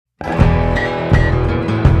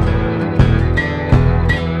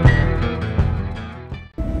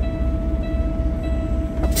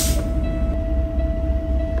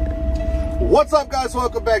What's up, guys?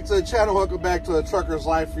 Welcome back to the channel. Welcome back to The Trucker's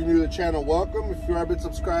Life. If you're new to the channel, welcome. If you haven't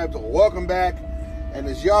subscribed, welcome back. And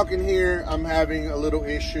as y'all can hear, I'm having a little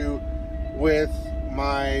issue with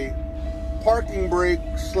my parking brake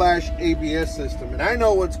 / ABS system. And I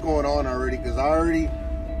know what's going on already because I already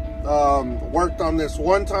worked on this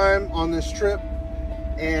one time on this trip.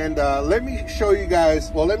 And let me show you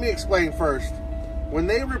guys, well, let me explain first. When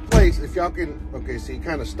they replace, if y'all can, okay, see, it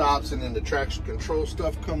kind of stops and then the traction control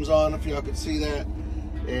stuff comes on, if y'all can see that.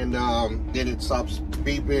 And then it stops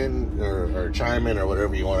beeping or chiming or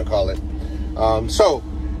whatever you want to call it. So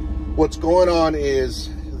what's going on is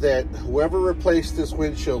that whoever replaced this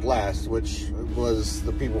windshield last, which was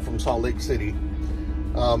the people from Salt Lake City,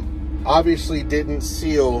 obviously didn't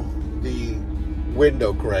seal the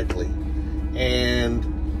window correctly. And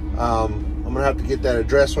I'm gonna have to get that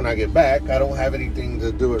addressed when I get back. I don't have anything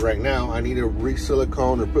to do it right now. I need to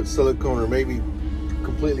re-silicone or put silicone or maybe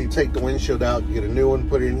completely take the windshield out, get a new one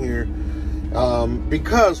put in here.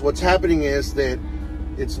 Because what's happening is that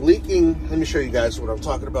it's leaking. Let me show you guys what I'm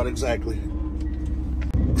talking about exactly.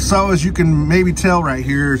 So as you can maybe tell right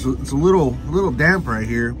here, it's a little damp right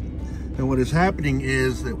here. And what is happening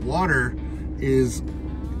is that water is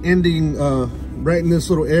ending right in this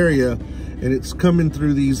little area, and it's coming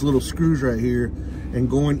through these little screws right here and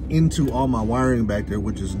going into all my wiring back there,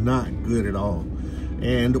 which is not good at all.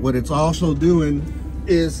 And what it's also doing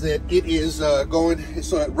is that it is going,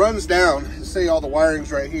 so it runs down, say all the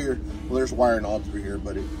wiring's right here. Well, there's wiring all through here,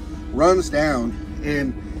 but it runs down,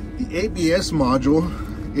 and the ABS module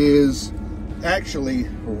is actually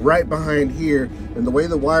right behind here. And the way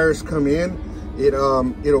the wires come in,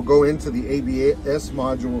 it'll go into the ABS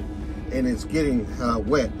module, and it's getting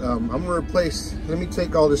wet. I'm gonna replace, let me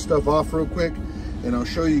take all this stuff off real quick and I'll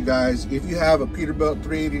show you guys. If you have a Peterbilt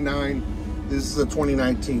 389, this is a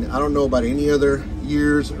 2019. I don't know about any other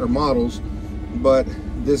years or models, but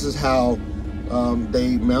this is how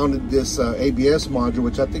they mounted this ABS module,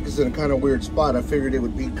 which I think is in a kind of weird spot. I figured it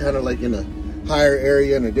would be kind of like in a higher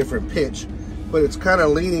area and a different pitch, but it's kind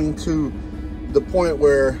of leaning to the point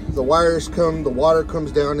where the wires come, the water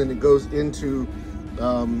comes down and it goes into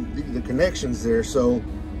the connections there. So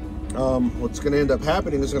what's going to end up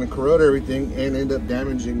happening is going to corrode everything and end up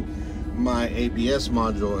damaging my ABS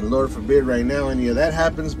module. And Lord forbid right now any of that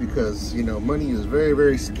happens, because you know money is very,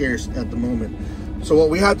 very scarce at the moment. So what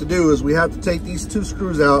we have to do is we have to take these two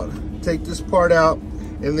screws out, take this part out,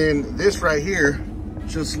 and then this right here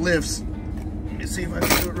just lifts. Let me see if I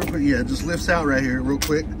can do it real quick. Yeah, it just lifts out right here real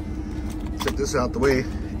quick. Take this out the way,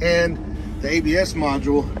 and the ABS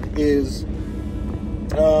module is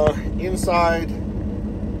inside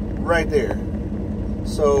right there.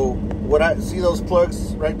 So what I see, those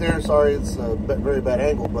plugs right there, sorry, it's a very bad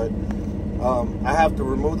angle, but I have to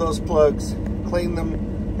remove those plugs, clean them,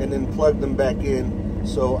 and then plug them back in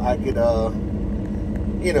so I could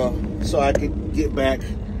you know, so I could get back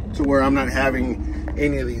to where I'm not having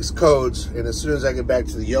any of these codes. And as soon as I get back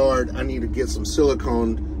to the yard, I need to get some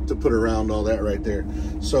silicone to put around all that right there.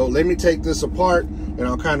 So let me take this apart and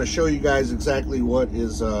I'll kind of show you guys exactly what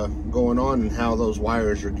is going on and how those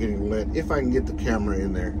wires are getting lit, if I can get the camera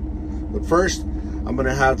in there. But first, I'm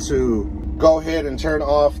gonna have to go ahead and turn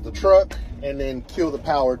off the truck and then kill the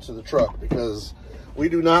power to the truck, because we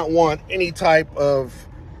do not want any type of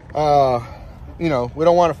you know, we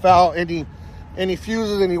don't want to foul any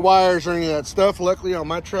fuses, any wires, or any of that stuff. Luckily on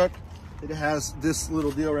my truck it has this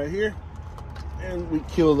little deal right here, and we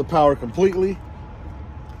kill the power completely.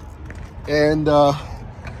 And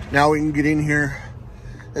now we can get in here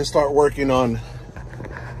and start working on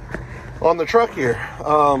the truck here.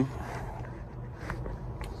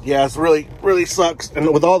 Yeah, it's really sucks.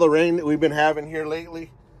 And with all the rain that we've been having here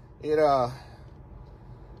lately, it's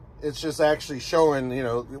just actually showing, you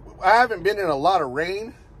know, I haven't been in a lot of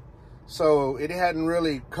rain, so it hadn't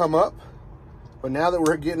really come up. But now that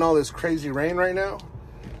we're getting all this crazy rain right now,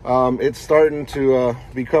 it's starting to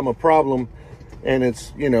become a problem. And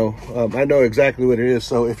it's, you know, I know exactly what it is.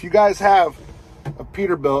 So if you guys have a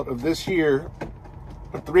Peterbilt of this year,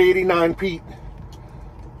 a 389 Pete,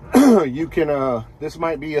 you can, this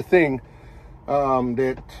might be a thing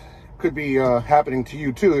that could be happening to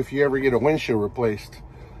you too if you ever get a windshield replaced.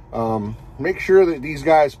 Make sure that these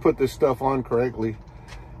guys put this stuff on correctly.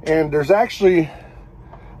 And there's actually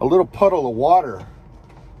a little puddle of water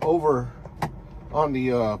over on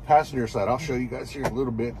the passenger side. I'll show you guys here in a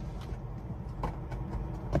little bit.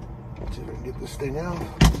 See if I can get this thing out.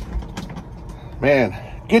 Man,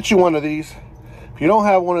 get you one of these. If you don't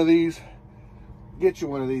have one of these, get you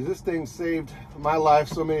one of these. This thing saved my life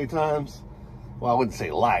so many times. Well, I wouldn't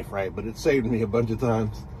say life, right? But it saved me a bunch of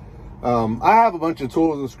times. I have a bunch of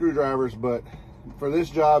tools and screwdrivers, but for this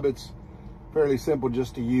job, it's fairly simple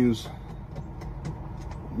just to use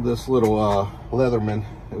this little Leatherman,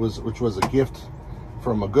 which was a gift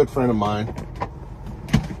from a good friend of mine.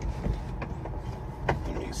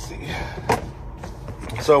 Let me see.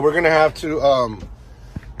 So we're gonna have to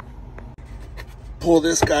pull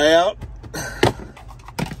this guy out,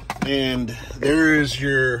 and there is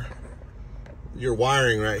your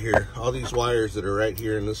wiring right here. All these wires that are right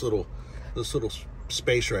here in this little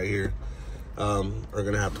space right here are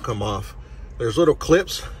gonna have to come off. There's little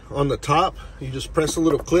clips on the top. You just press the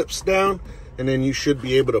little clips down, and then you should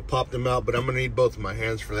be able to pop them out, but I'm gonna need both of my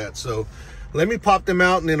hands for that. So let me pop them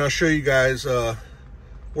out, and then I'll show you guys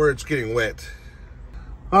where it's getting wet.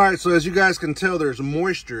 All right, so as you guys can tell, there's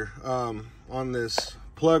moisture on this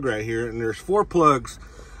plug right here, and there's 4 plugs.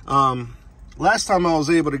 Last time I was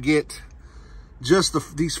able to get just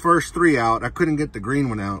these first 3 out. I couldn't get the green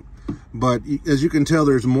one out, but as you can tell,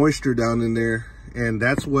 there's moisture down in there, and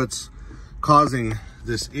that's what's causing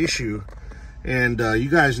this issue. And you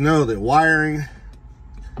guys know that wiring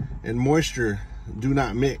and moisture do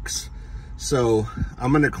not mix. So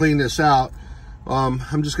I'm gonna clean this out.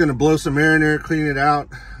 I'm just gonna blow some air in there, clean it out,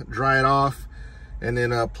 dry it off, and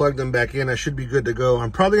then plug them back in. I should be good to go.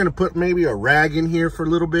 I'm probably gonna put maybe a rag in here for a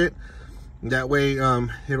little bit. That way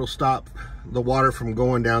it'll stop the water from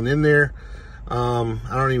going down in there. I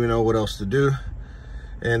don't even know what else to do.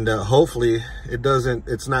 And hopefully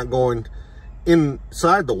it's not going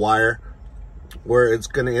inside the wire where it's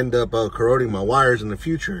gonna end up corroding my wires in the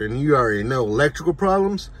future. And you already know electrical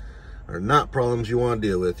problems are not problems you want to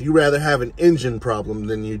deal with. You rather have an engine problem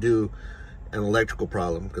than you do an electrical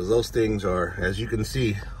problem, because those things are, as you can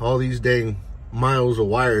see, all these dang miles of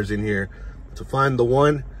wires in here to find the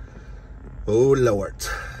one. Oh Lord.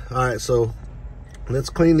 All right, so let's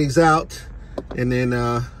clean these out, and then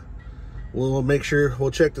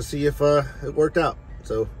we'll check to see if it worked out.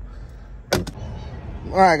 So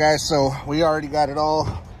all right guys, so we already got it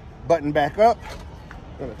all buttoned back up.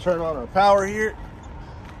 I'm gonna turn on our power here.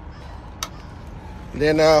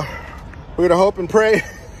 Then we're gonna hope and pray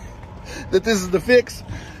that this is the fix.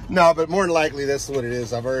 No, but more than likely this is what it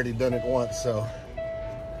is. I've already done it once, so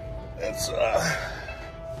let's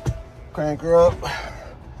crank her up.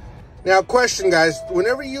 Now, question guys,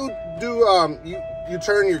 whenever you do you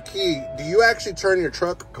turn your key, do you actually turn your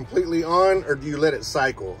truck completely on, or do you let it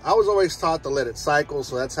cycle? I was always taught to let it cycle,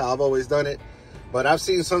 so that's how I've always done it. But I've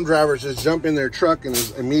seen some drivers just jump in their truck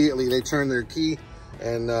and immediately they turn their key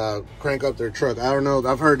and crank up their truck. I don't know,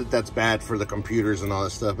 I've heard that that's bad for the computers and all that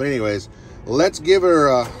stuff. But anyways, let's give her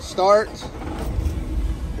a start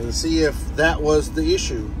and see if that was the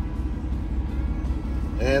issue.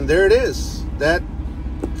 And there it is. That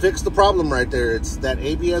fixed the problem right there. It's that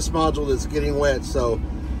ABS module that's getting wet. So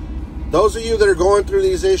those of you that are going through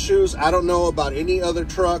these issues, I don't know about any other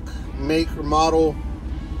truck, make or model.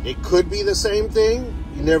 It could be the same thing.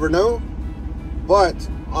 You never know. But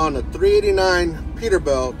on a 389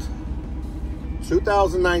 Peterbilt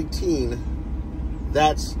 2019,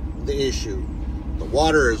 that's the issue. The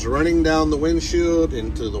water is running down the windshield,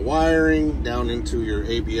 into the wiring, down into your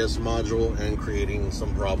ABS module, and creating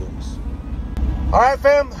some problems. All right,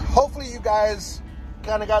 fam, hopefully you guys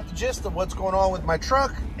kind of got the gist of what's going on with my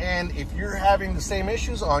truck. And if you're having the same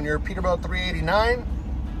issues on your Peterbilt 389,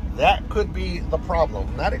 that could be the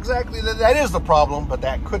problem. Not exactly that is the problem, but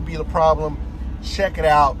that could be the problem. Check it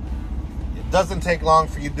out. It doesn't take long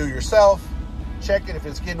for you to do yourself. Check it. If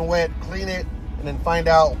it's getting wet, clean it, and then find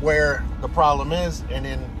out where the problem is, and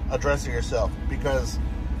then address it yourself. Because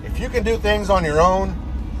if you can do things on your own,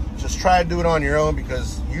 just try to do it on your own,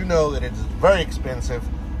 because you know that it's very expensive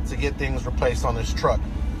to get things replaced on this truck.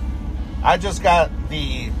 I just got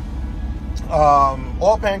the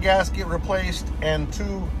oil pan gasket replaced and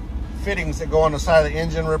 2 fittings that go on the side of the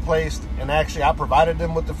engine replaced. And actually I provided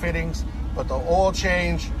them with the fittings, but the oil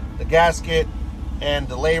change, the gasket, and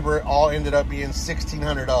the labor all ended up being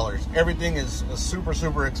 $1,600. Everything is super,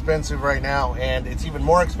 super expensive right now, and it's even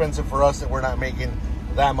more expensive for us that we're not making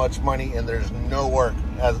that much money and there's no work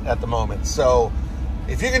at the moment. So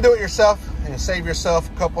if you can do it yourself and save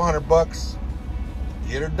yourself a couple $100,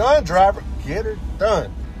 get her done, driver, get her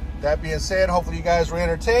done. That being said, hopefully you guys were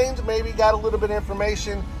entertained, maybe got a little bit of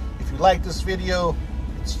information. If you like this video,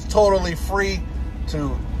 it's totally free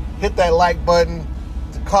to hit that like button,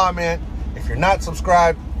 to comment. If you're not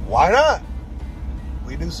subscribed, why not?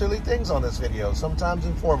 We do silly things on this video, sometimes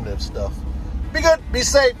informative stuff. Be good, be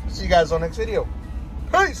safe. See you guys on the next video.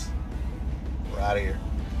 Peace. We're out of here.